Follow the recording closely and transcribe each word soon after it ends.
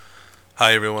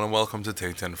Hi everyone and welcome to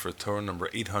Take 10 for Torah number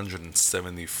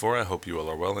 874. I hope you all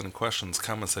are well. Any questions,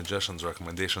 comments, suggestions,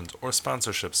 recommendations, or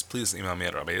sponsorships, please email me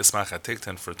at rabbiismach at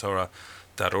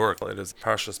take10fortorah.org. It is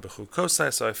Parshas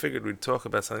Bechukosai, so I figured we'd talk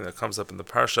about something that comes up in the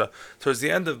Parsha. Towards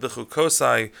the end of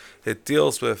Bechukosai, it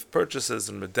deals with purchases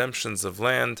and redemptions of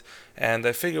land, and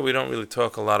I figure we don't really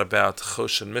talk a lot about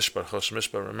Chosh and Mishpar. Chosh and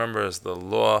Mishpar, remember, is the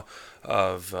law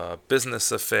of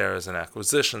business affairs and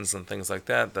acquisitions and things like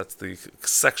that. That's the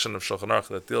section of Shulchan Aruch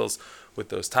that deals with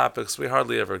those topics. We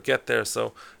hardly ever get there,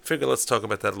 so I figure let's talk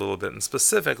about that a little bit. In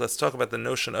specific, let's talk about the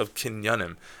notion of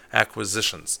kinyanim,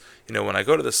 acquisitions. You know, when I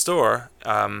go to the store,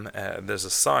 there's a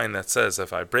sign that says,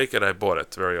 if I break it, I bought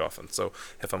it, very often. So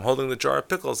if I'm holding the jar of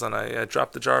pickles and I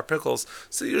drop the jar of pickles,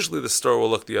 so usually the store will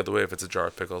look the other way if it's a jar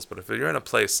of pickles, but if you're in a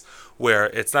place where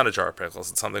it's not a jar of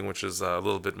pickles, it's something which is a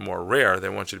little bit more rare, they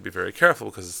want you to be very careful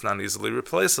because it's not easily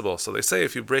replaceable. So they say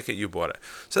if you break it, you bought it.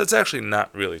 So that's actually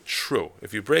not really true.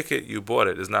 If you break it, you bought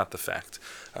it is not the fact.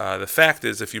 The fact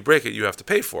is, if you break it, you have to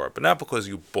pay for it, but not because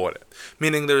you bought it.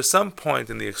 Meaning there is some point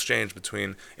in the exchange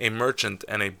between a merchant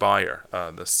and a buyer,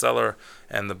 the seller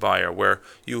and the buyer, where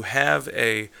you have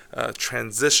a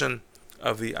transition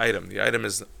of the item. The item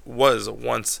was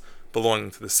once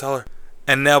belonging to the seller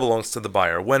and now belongs to the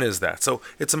buyer. When is that? So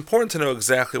it's important to know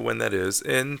exactly when that is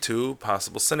in two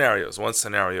possible scenarios. One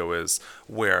scenario is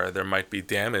where there might be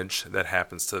damage that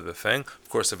happens to the thing. Of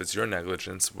course, if it's your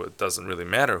negligence, it doesn't really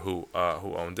matter who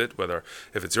owned it. Whether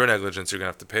if it's your negligence, you're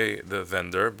going to have to pay the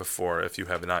vendor before if you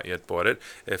have not yet bought it.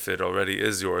 If it already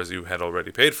is yours, you had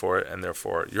already paid for it, and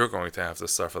therefore you're going to have to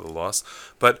suffer the loss.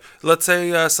 But let's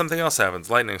say something else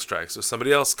happens, lightning strikes, or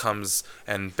somebody else comes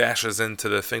and bashes into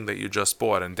the thing that you just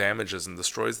bought and damages and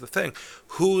destroys the thing.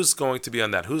 Who's going to be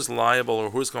on that? Who's liable, or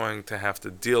who's going to have to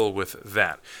deal with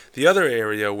that? The other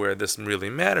area where this really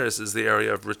matters is the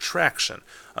area of retraction.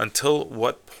 Until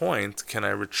what point can I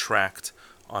retract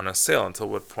on a sale? Until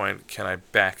what point can I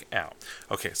back out?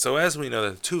 Okay, so as we know,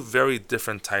 there are two very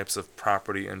different types of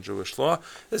property in Jewish law.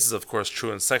 This is, of course,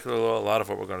 true in secular law. A lot of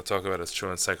what we're going to talk about is true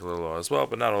in secular law as well,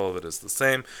 but not all of it is the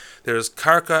same. There's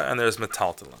karka and there's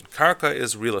metaltalon. Karka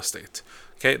is real estate.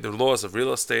 Okay, the laws of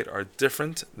real estate are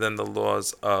different than the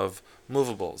laws of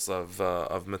movables, of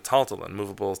metaltalon,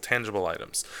 movables, tangible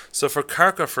items. So for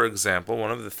karka, for example, one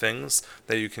of the things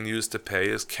that you can use to pay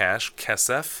is cash,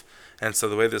 kesef. And so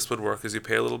the way this would work is you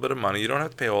pay a little bit of money. You don't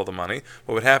have to pay all the money.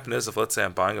 What would happen is, if let's say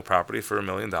I'm buying a property for $1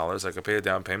 million, I could pay a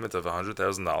down payment of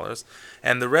 $100,000,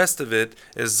 and the rest of it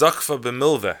is zakfa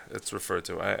b'milveh, it's referred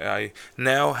to. I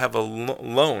now have a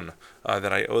loan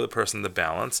that I owe the person the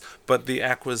balance, but the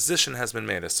acquisition has been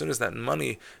made. As soon as that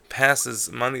money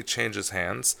changes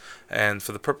hands, and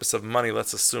for the purpose of money,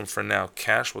 let's assume for now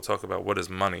cash. We'll talk about what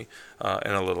is money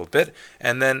in a little bit,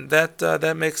 and then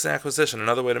that makes an acquisition.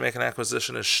 Another way to make an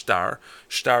acquisition is shtar.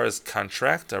 Shtar is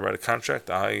contract. I write a contract.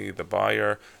 I, the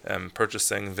buyer, am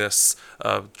purchasing this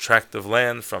tract of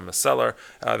land from a seller.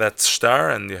 That's shtar,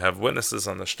 and you have witnesses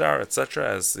on the shtar, etc.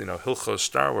 As you know, hilchos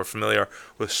shtar. We're familiar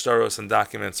with shtaros and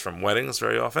documents from weddings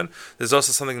very often. There's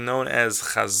also something known as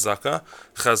chazaka.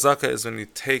 Chazaka is when you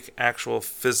take actual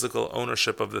physical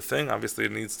ownership of the thing. Obviously,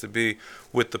 it needs to be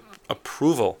with the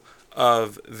approval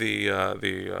of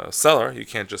the seller. You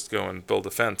can't just go and build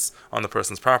a fence on the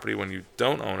person's property when you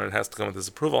don't own it. It has to come with his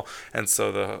approval. And so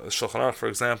the Shulchan Aruch, for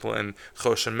example, in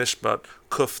Chosh Mishpat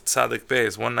Kuf Tzadik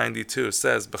Beis 192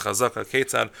 says, "B'chazaka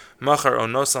ketzad machar o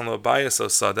nosan lo bayis o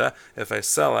sada." If I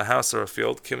sell a house or a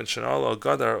field, kivin shenal o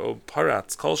gadar o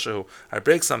paratz kolshehu, I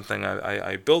break something,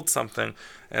 I build something,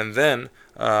 and then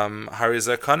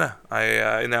harizakana,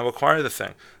 I now acquire the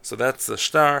thing. So that's the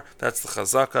shtar, that's the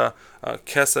chazaka.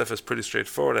 Kesef is pretty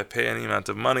straightforward. I pay any amount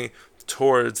of money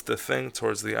towards the thing,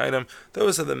 towards the item.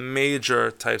 Those are the major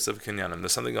types of kinyanim.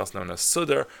 There's something else known as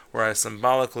sudar, where I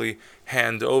symbolically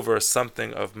hand over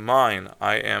something of mine.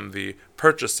 I am the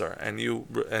purchaser, and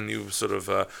you sort of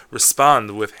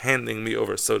respond with handing me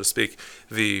over, so to speak,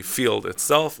 the field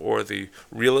itself or the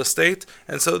real estate.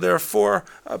 And so there are four,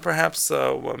 perhaps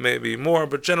maybe more,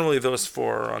 but generally those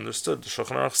four are understood. The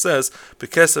Shulchan Aruch says,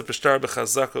 "B'kesef, b'shtar,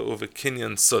 b'chazaka,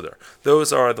 u'v'kinyan sudar."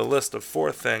 Those are the list of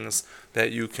four things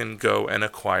that you can go and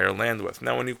acquire land with.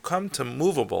 Now, when you come to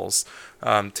movables,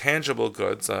 tangible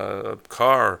goods, a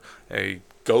car, a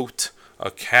goat, a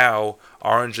cow,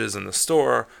 oranges in the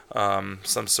store,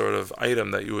 some sort of item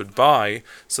that you would buy.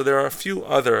 So there are a few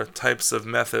other types of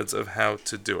methods of how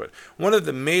to do it. One of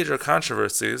the major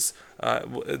controversies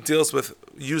deals with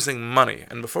using money.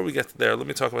 And before we get there, let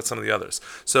me talk about some of the others.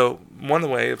 So one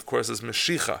way, of course, is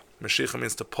meshicha. Meshicha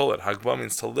means to pull it. Hagba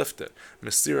means to lift it.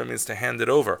 Mesira means to hand it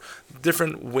over.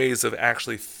 Different ways of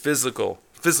actually physical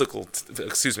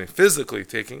physically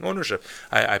taking ownership.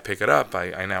 I pick it up.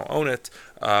 I now own it.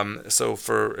 So,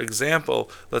 for example,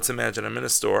 let's imagine I'm in a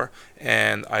store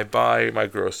and I buy my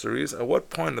groceries. At what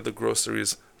point are the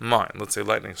groceries mine? Let's say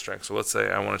lightning strikes. So let's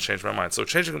say I want to change my mind. So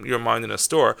changing your mind in a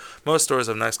store, most stores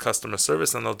have nice customer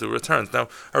service and they'll do returns. Now,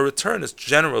 a return is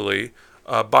generally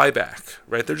buyback,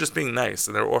 right? They're just being nice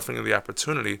and they're offering you the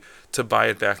opportunity to buy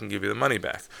it back and give you the money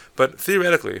back. But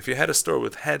theoretically, if you had a store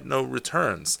had no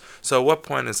returns, so at what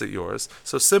point is it yours?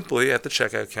 So simply at the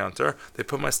checkout counter, they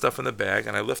put my stuff in the bag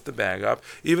and I lift the bag up,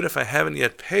 even if I haven't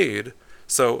yet paid.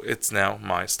 So it's now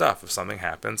my stuff. If something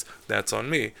happens, that's on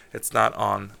me. It's not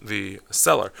on the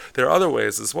seller. There are other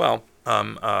ways as well.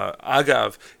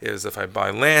 Agav is if I buy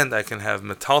land, I can have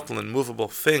metaltalin, movable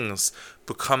things,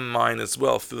 become mine as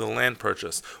well through the land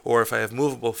purchase. Or if I have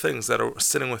movable things that are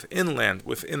sitting within land,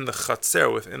 within the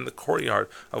chatzer, within the courtyard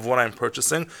of what I'm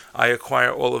purchasing, I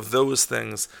acquire all of those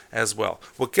things as well.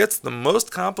 What gets the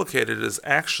most complicated is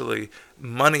actually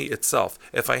money itself.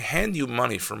 If I hand you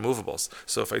money for movables,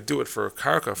 so if I do it for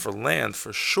karka, for land,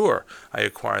 for sure, I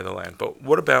acquire the land. But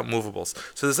what about movables?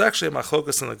 So there's actually a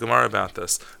machlokas in the Gemara about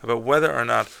this, about whether or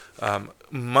not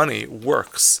money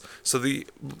works. So the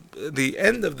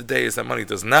end of the day is that money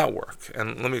does not work,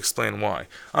 and let me explain why.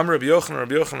 Rabbi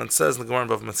Yochanan says in the Gemara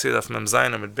Bava Metzia Daf Mem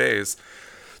Zayin Amud Beis,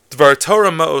 Dvar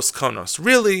Torah Ma'os Konos.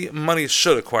 Really, money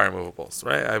should acquire movables,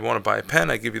 right? I want to buy a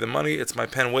pen, I give you the money, it's my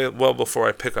pen well before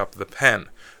I pick up the pen.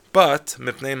 But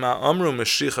Mipnei Ma'amru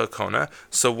Meshicha Kona.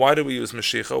 So why do we use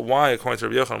Meshicha? Why, according to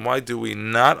Rabbi Yochanan, why do we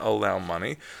not allow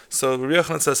money? So Rabbi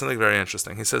Yochanan says something very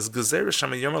interesting. He says, we're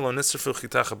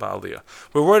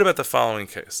worried about the following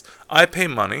case. I pay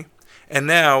money, and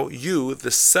now you,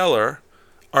 the seller,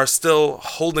 are still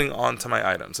holding on to my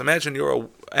items. Imagine you're an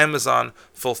Amazon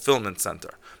fulfillment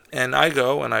center. And I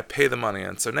go and I pay the money.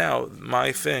 And so now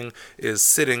my thing is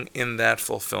sitting in that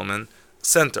fulfillment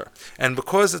center. And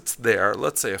because it's there,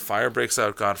 let's say a fire breaks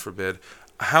out, God forbid,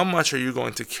 how much are you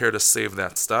going to care to save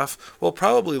that stuff? Well,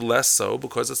 probably less so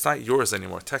because it's not yours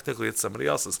anymore. Technically, it's somebody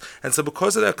else's. And so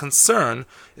because of that concern,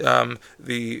 the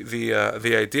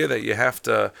idea that you have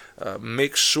to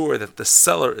make sure that the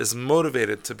seller is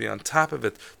motivated to be on top of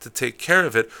it, to take care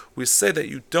of it, we say that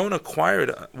you don't acquire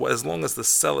it as long as the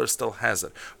seller still has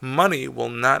it. Money will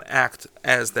not act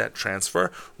as that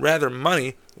transfer. Rather,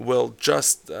 money will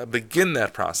just begin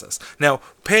that process. Now,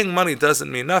 paying money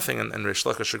doesn't mean nothing, and Rish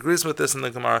Lakish agrees with this in the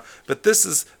Gemara, but this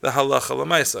is the halacha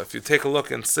l'maisa. If you take a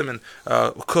look in Siman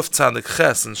Kuf Tzadik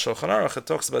Ches in Shulchan Aruch, it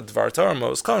talks about Dvar Torah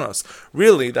Ma'os Konos.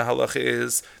 Really, the halacha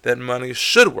is that money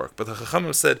should work, but the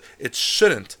Chachamim said it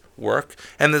shouldn't work.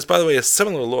 And there's, by the way, a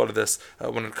similar law to this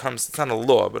when it comes, it's not a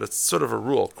law, but it's sort of a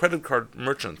rule. Credit card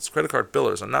merchants, credit card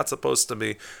billers are not supposed to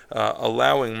be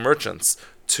allowing merchants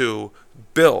to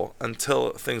bill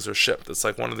until things are shipped. It's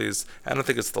like one of these, I don't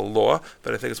think it's the law,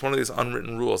 but I think it's one of these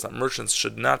unwritten rules that merchants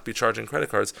should not be charging credit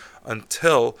cards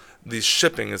until the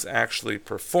shipping is actually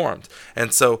performed.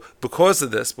 And so because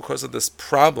of this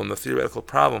problem, the theoretical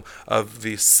problem of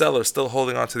the seller still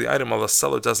holding on to the item while the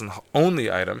seller doesn't own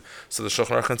the item, so the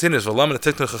Shulchan Aruch continues,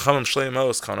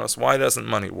 why doesn't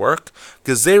money work?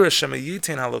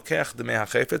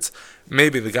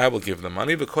 Maybe the guy will give the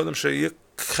money,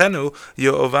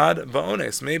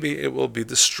 maybe it will be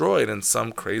destroyed in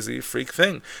some crazy freak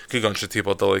thing. Maybe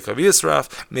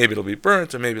it'll be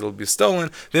burnt, or maybe it'll be stolen.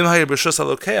 And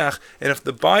if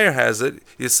the buyer has it,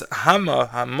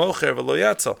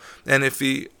 and if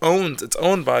it's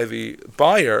owned by the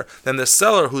buyer, then the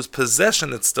seller whose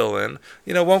possession it's still in,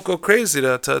 won't go crazy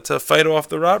to fight off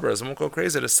the robbers, won't go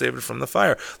crazy to save it from the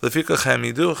fire. They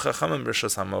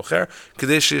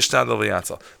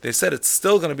said it's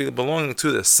still going to be belonging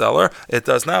to the seller. It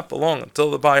does not belong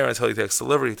until the buyer, until he takes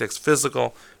delivery, he takes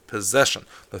physical possession.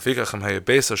 Okay,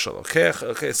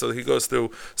 so he goes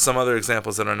through some other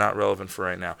examples that are not relevant for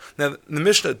right now. Now, the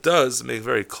Mishnah does make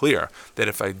very clear that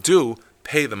if I do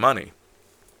pay the money,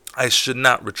 I should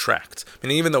not retract.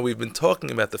 Even though we've been talking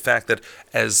about the fact that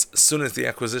as soon as the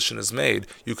acquisition is made,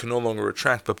 you can no longer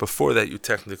retract, but before that you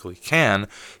technically can,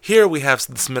 here we have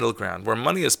this middle ground. Where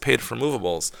money is paid for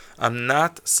movables, I'm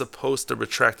not supposed to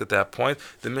retract at that point.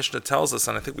 The Mishnah tells us,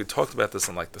 and I think we talked about this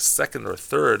in like the second or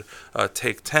third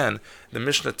take 10, the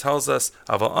Mishnah tells us,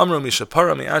 Aval Amru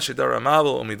Mishapara Mi'ashidar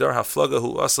Amavel Umidar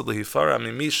Haflagahu Asad Lihifara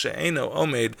Mimisha Eino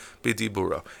Omed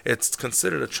Bidiburo. It's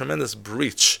considered a tremendous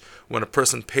breach when a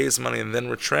person pays money and then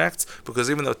retracts, because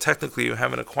even though technically you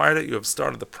haven't acquired it, you have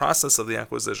started the process of the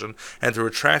acquisition, and to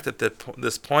retract at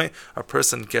this point, a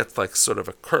person gets like sort of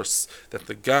a curse that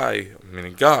the guy,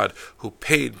 meaning God, who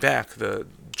paid back the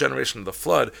generation of the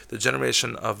flood, the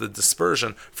generation of the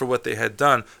dispersion for what they had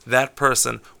done, that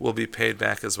person will be paid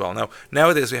back as well. Now,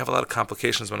 nowadays we have a lot of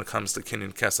complications when it comes to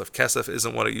kinyan kesef. Kesef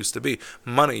isn't what it used to be.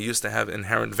 Money used to have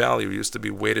inherent value. It used to be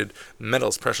weighted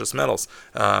metals, precious metals.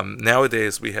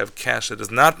 Nowadays we have cash that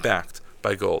is not backed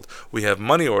by gold. We have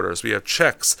money orders, we have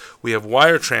checks, we have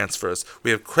wire transfers, we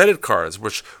have credit cards,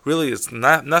 which really is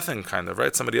nothing, kind of,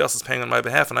 right? Somebody else is paying on my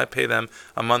behalf and I pay them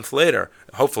a month later.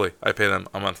 Hopefully I pay them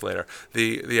a month later.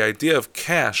 The idea of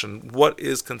cash and what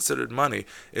is considered money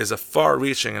is a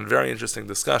far-reaching and very interesting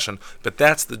discussion, but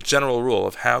that's the general rule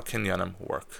of how kinyanim work.